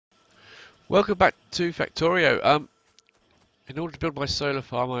Welcome back to Factorio. In order to build my solar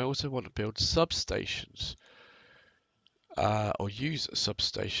farm, I also want to build substations, or use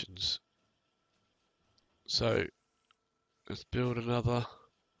substations. So let's build another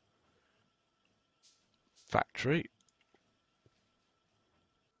factory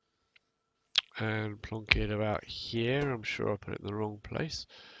and plonk it about here. I'm sure I put it in the wrong place.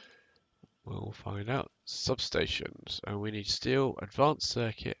 We'll find out. Substations, and we need steel, advanced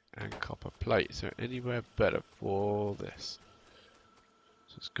circuit, and copper plate. Is there anywhere better for this?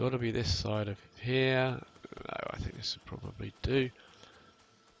 So it's got to be this side of here. No, I think this will probably do.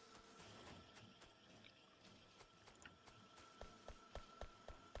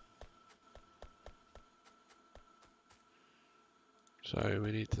 So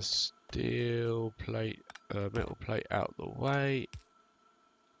we need the steel plate, metal plate out the way.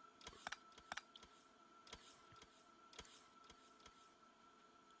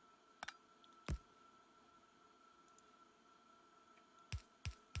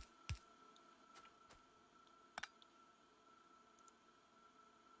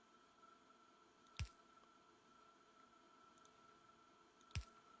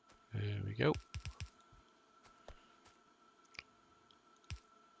 There we go.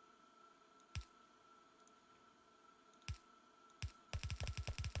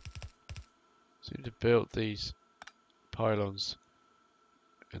 Seem to build these pylons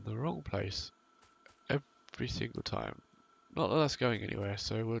in the wrong place every single time. Not that that's going anywhere,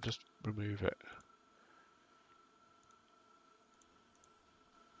 so we'll just remove it.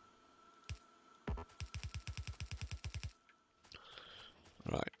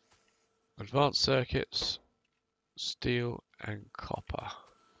 Right. Advanced circuits, steel and copper.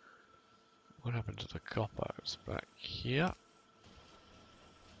 What happened to the copper? It's back here.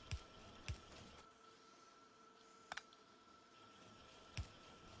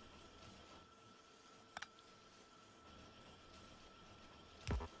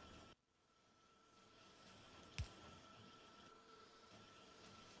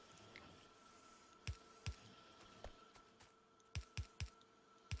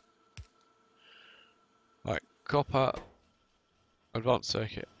 Right, copper, advanced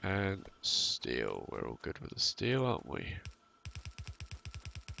circuit and steel. We're all good with the steel, aren't we?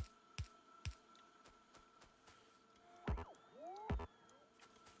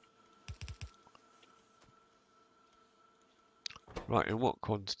 Right, in what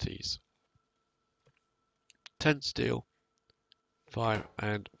quantities? 10 steel, 5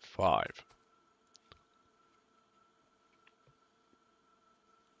 and 5.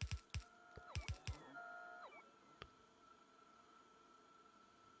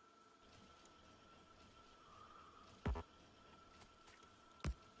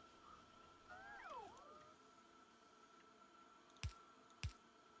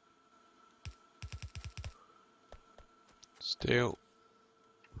 Steel.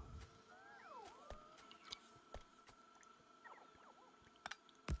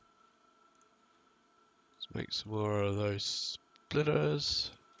 Let's make some more of those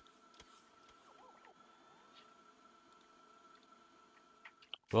splitters.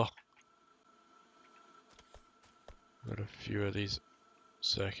 Oh, got a few of these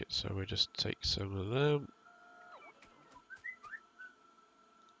circuits, so we'll just take some of them.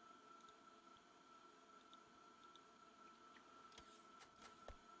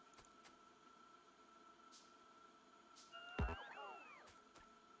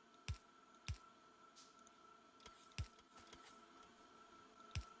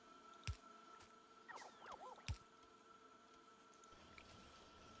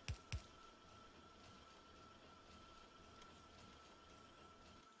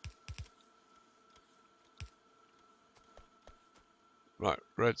 Right,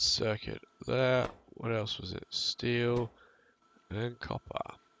 red circuit there. What else was it? Steel and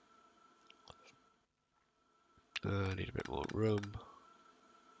copper. I need a bit more room.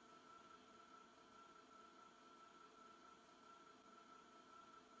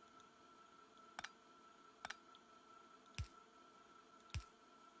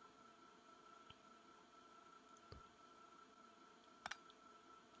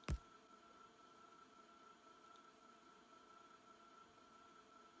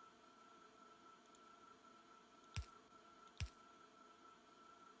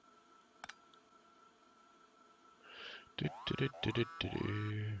 Do, do, do, do, do, do,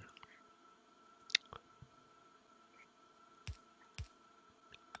 do.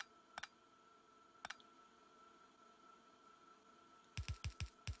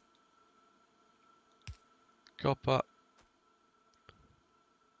 Copper.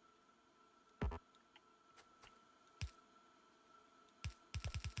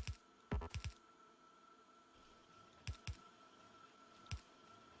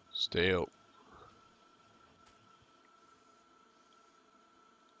 Steel.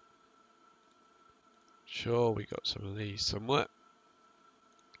 Sure, we got some of these somewhere.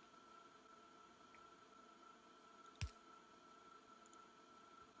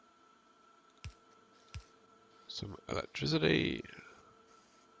 Some electricity.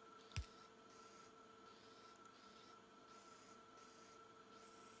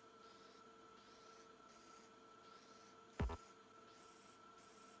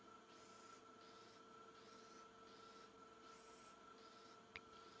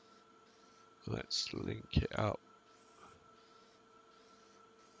 Let's link it up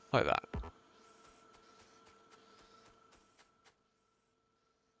like that.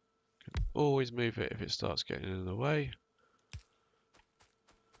 Always move it if it starts getting in the way.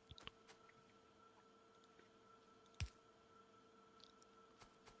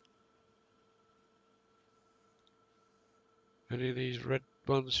 Any of these red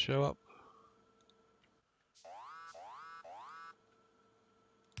ones show up?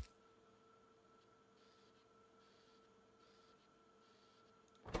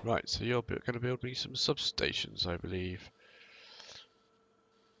 Right, so you're going to build me some substations, I believe.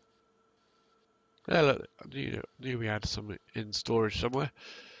 Yeah, look, I knew we had some in storage somewhere.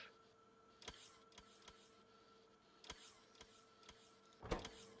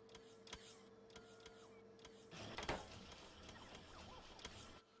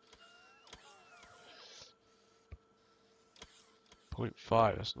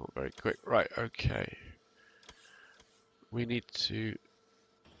 .5, that's not very quick. Right, okay. We need to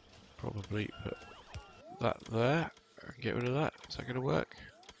probably put that there and get rid of that. Is that going to work?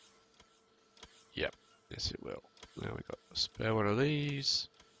 Yep, yes it will. Now we've got a spare one of these.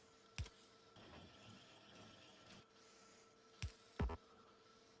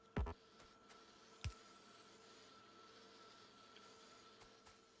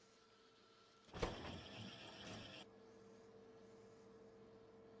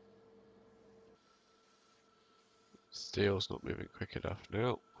 Steel's not moving quick enough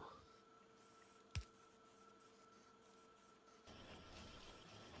now.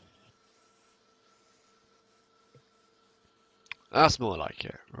 That's more like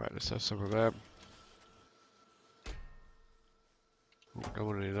it. Right, let's have some of them. Don't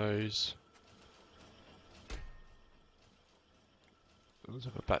want any of those. Let's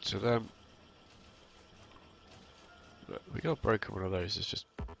have a batch of them. Look, we got a broken one of those. Let's just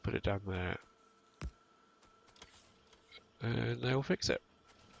put it down there. And they will fix it.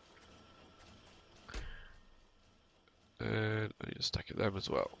 And I need to stack it them as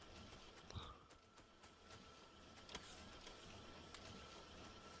well.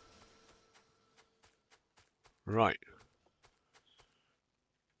 Right.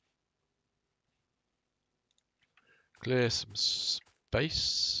 Clear some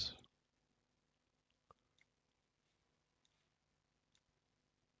space.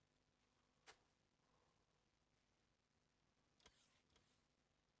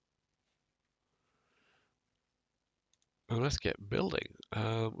 Oh, let's get building.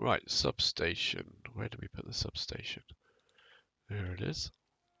 Right, substation. Where do we put the substation? There it is.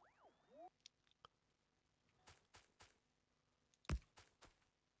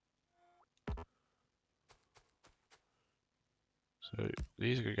 So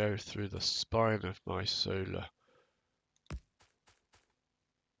these are going to go through the spine of my solar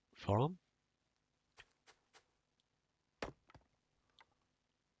farm.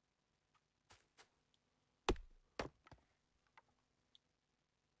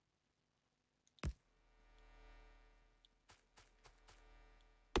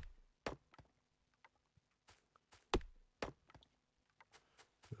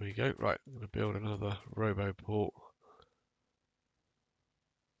 There we go. Right, I'm going to build another roboport.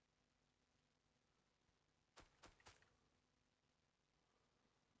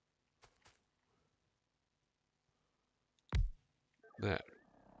 There.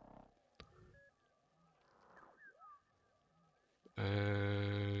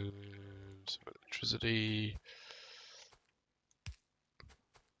 And some electricity.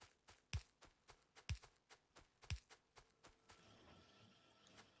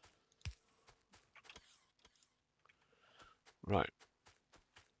 Right.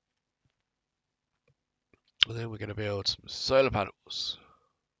 And then we're going to build some solar panels.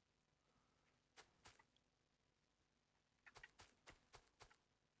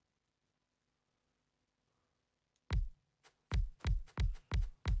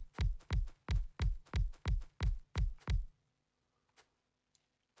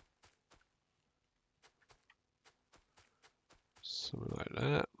 Something like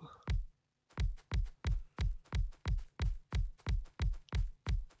that.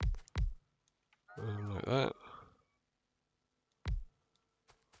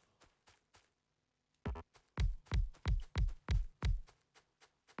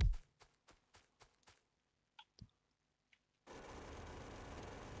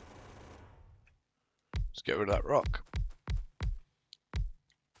 Let's get rid of that rock.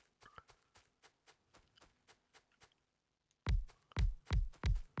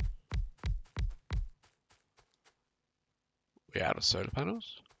 We out of solar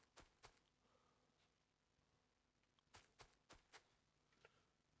panels.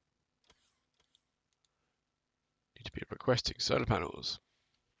 Need to be requesting solar panels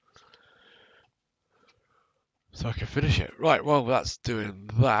so I can finish it. Right, well that's doing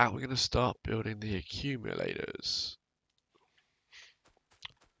that. We're going to start building the accumulators.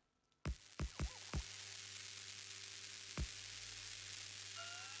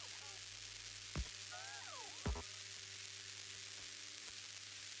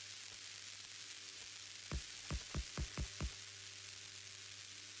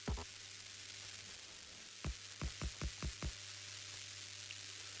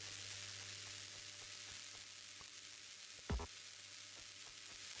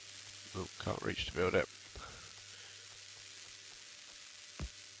 Oh, can't reach to build it.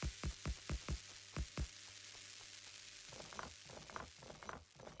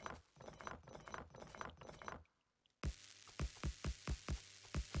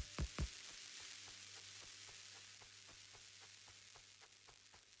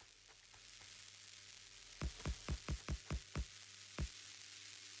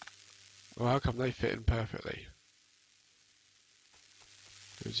 Well, how come they fit in perfectly?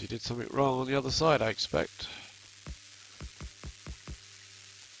 Because you did something wrong on the other side, I expect.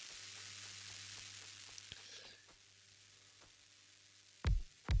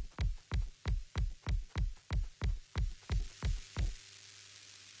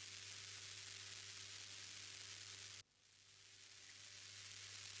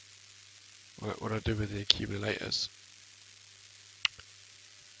 Right, what do I do with the accumulators?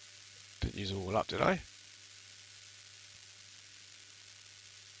 Didn't use them all up, did I?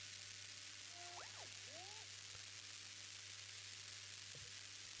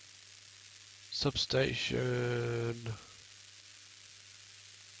 Substation.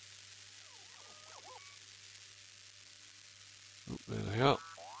 Oh, there they are.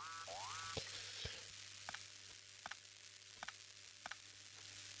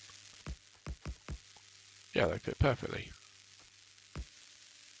 Yeah, they fit perfectly.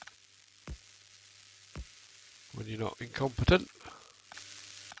 When you're not incompetent.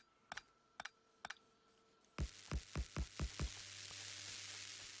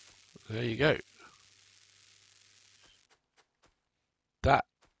 There you go. That,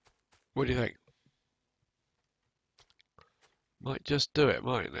 what do you think? Might just do it,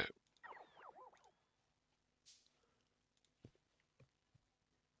 mightn't it?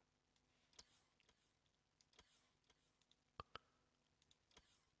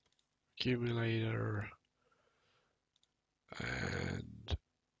 Accumulator and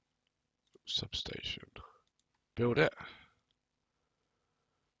substation. Build it.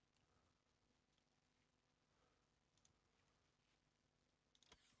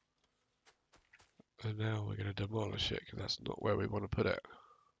 And now we're going to demolish it because that's not where we want to put it.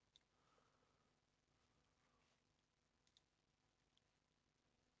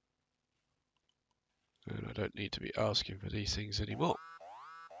 And I don't need to be asking for these things anymore.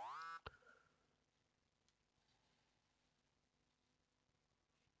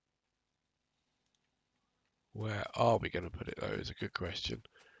 Where are we going to put it though is a good question.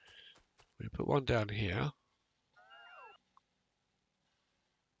 We put one down here.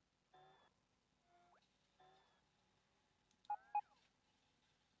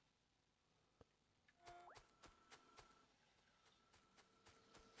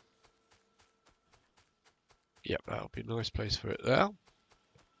 Yep, that'll be a nice place for it there.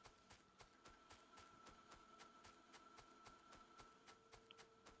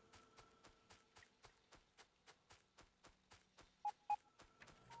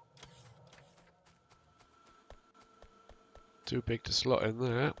 Too big to slot in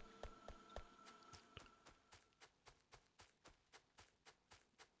there.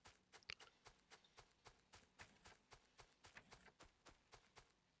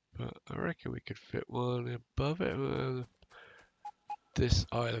 But I reckon we could fit one above it. This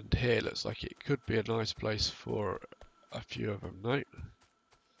island here looks like it could be a nice place for a few of them, no?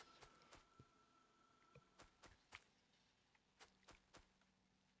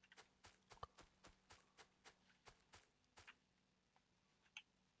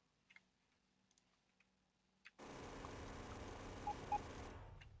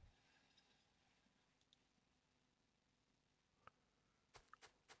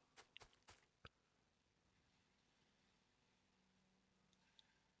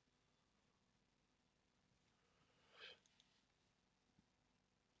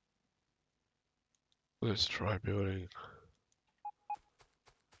 Let's try building.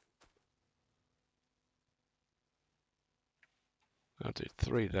 I'll do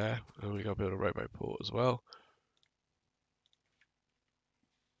 3 there, and we got to build a robo port as well.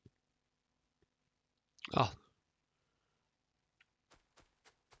 Ah,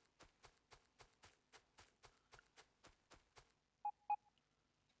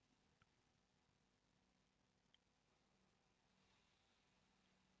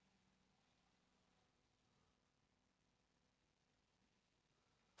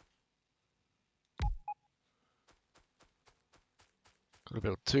 got to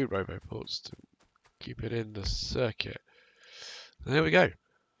build 2 robo ports to keep it in the circuit. And there we go.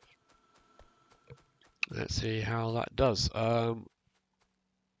 Let's see how that does. Good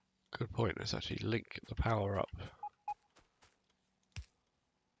point. Let's actually link the power up.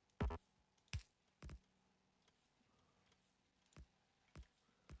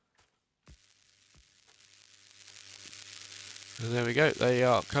 And there we go. They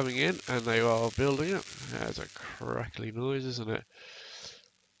are coming in and they are building it. There's a crackly noise, isn't it?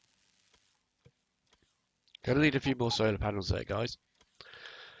 Gonna need a few more solar panels there, guys.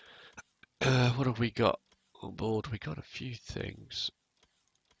 What have we got on board? We got a few things.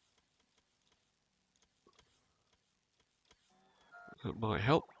 That might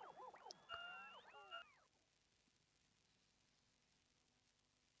help.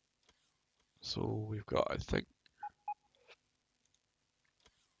 That's all we've got, I think.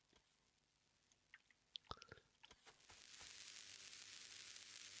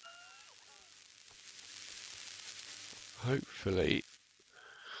 Hopefully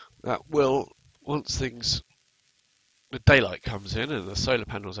that will, once the daylight comes in and the solar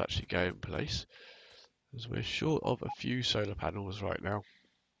panels actually go in place, as we're short of a few solar panels right now.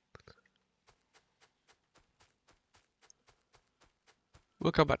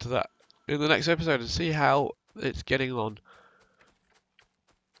 We'll come back to that in the next episode and see how it's getting on.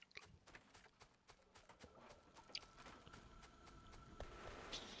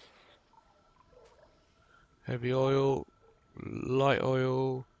 Heavy oil, light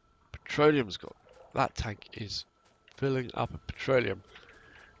oil, petroleum's got, that tank is filling up with petroleum.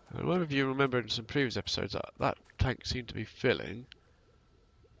 And one of you remember in some previous episodes that tank seemed to be filling,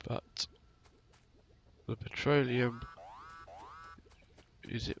 but the petroleum,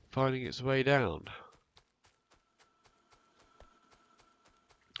 is it finding its way down?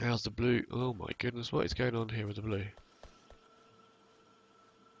 How's the blue? Oh my goodness, what is going on here with the blue?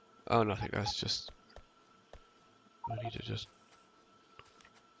 Oh, nothing, that's just, I need to just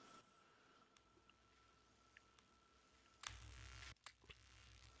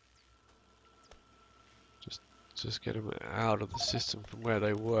get them out of the system from where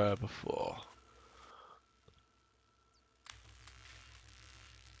they were before.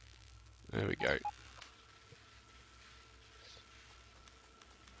 There we go.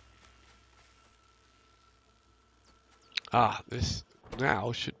 Ah, this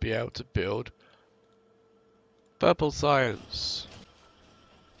now should be able to build purple science.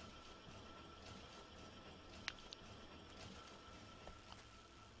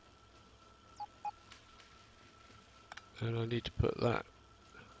 And I need to put that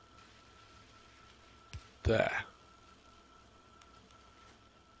there.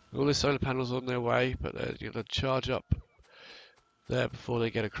 All the solar panels on their way, but they're going to charge up there before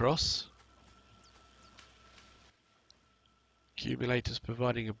they get across. Accumulators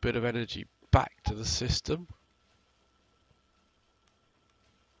providing a bit of energy back to the system.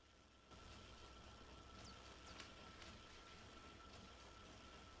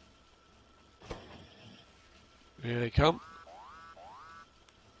 Here they come.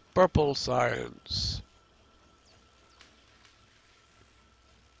 Purple science.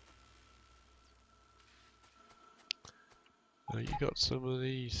 Oh, you got some of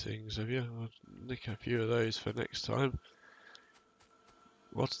these things, have you? I'll nick a few of those for next time.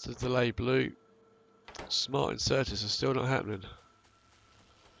 What's the delay, blue? Smart inserters are still not happening.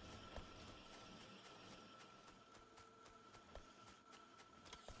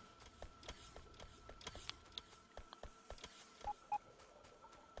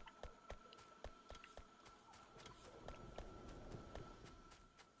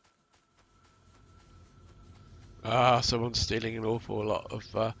 Ah, someone's stealing an awful lot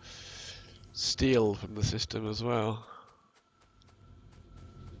of steel from the system as well.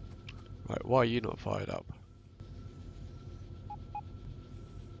 Right, why are you not fired up?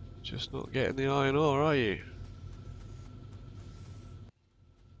 Just not getting the iron ore, are you?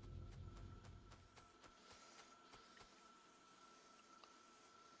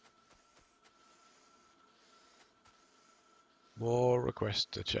 More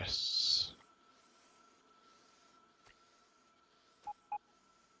requester chests.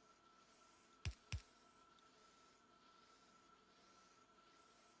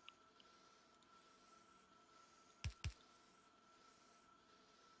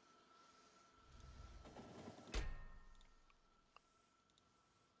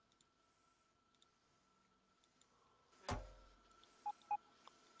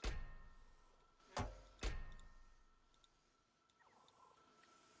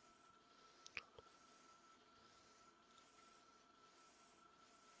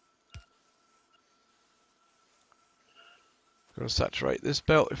 We're going to saturate this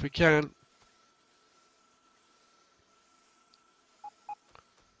belt if we can.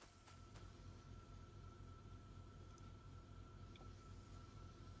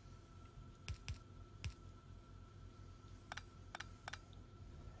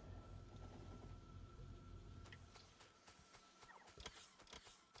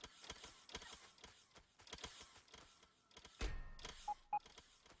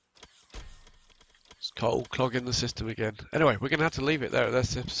 It's coal clogging the system again. Anyway, we're going to have to leave it there at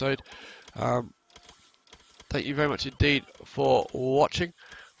this episode. Thank you very much indeed for watching.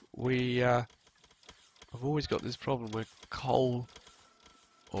 I've always got this problem where coal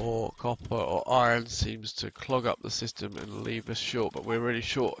or copper or iron seems to clog up the system and leave us short, but we're really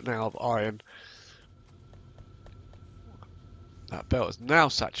short now of iron. That belt is now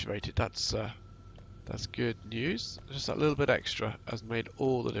saturated. That's good news. Just that little bit extra has made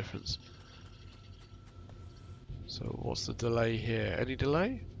all the difference. So what's the delay here? Any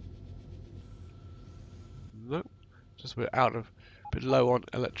delay? No. Just we're a bit low on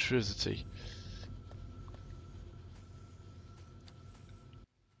electricity.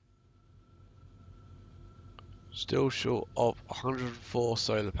 Still short of 104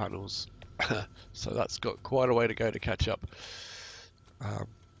 solar panels. So that's got quite a way to go to catch up. And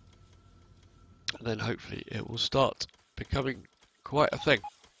then hopefully it will start becoming quite a thing.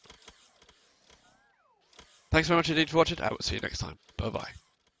 Thanks very much indeed for watching. I will see you next time. Bye bye.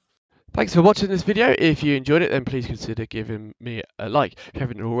 Thanks for watching this video. If you enjoyed it, then please consider giving me a like. If you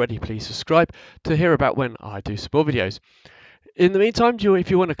haven't already, please subscribe to hear about when I do some more videos. In the meantime,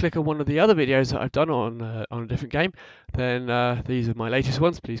 if you want to click on one of the other videos that I've done on a different game, then these are my latest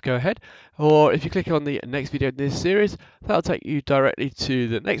ones. Please go ahead. Or if you click on the next video in this series, that'll take you directly to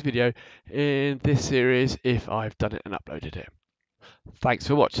the next video in this series if I've done it and uploaded it. Thanks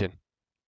for watching.